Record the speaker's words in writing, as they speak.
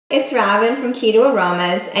It's Robyn from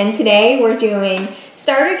Aromas, and today we're doing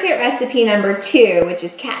starter kit recipe number 2, which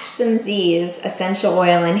is Catch Some Z's Essential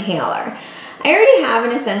Oil Inhaler. I already have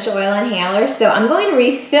an essential oil inhaler, so I'm going to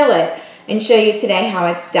refill it and show you today how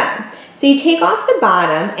it's done. So you take off the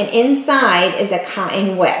bottom, and inside is a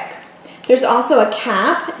cotton wick. There's also a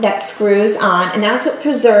cap that screws on, and that's what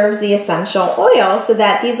preserves the essential oil so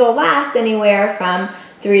that these will last anywhere from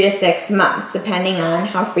 3 to 6 months, depending on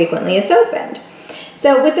how frequently it's opened.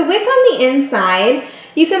 So with the wick on the inside,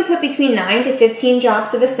 you can put between 9 to 15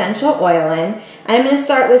 drops of essential oil in, and I'm going to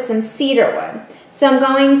start with some cedar wood. So I'm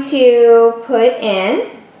going to put in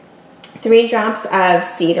 3 drops of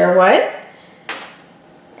cedar wood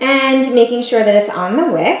and making sure that it's on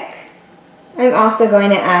the wick. I'm also going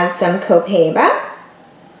to add some copaiba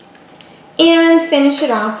and finish it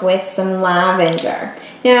off with some lavender.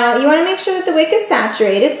 Now, you want to make sure that the wick is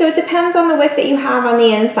saturated, so it depends on the wick that you have on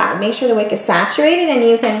the inside. Make sure the wick is saturated and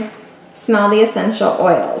you can smell the essential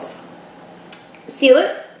oils. Seal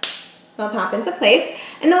it, it'll pop into place.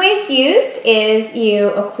 And the way it's used is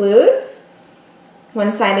you occlude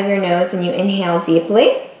one side of your nose and you inhale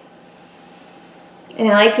deeply. And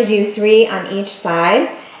I like to do 3 on each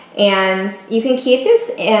side. And you can keep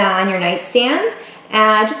this on your nightstand.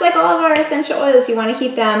 Just like all of our essential oils, you want to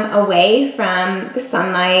keep them away from the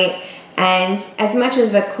sunlight and as much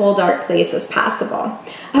of a cool, dark place as possible.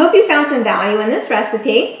 I hope you found some value in this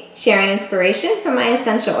recipe, sharing inspiration from my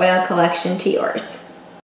essential oil collection to yours.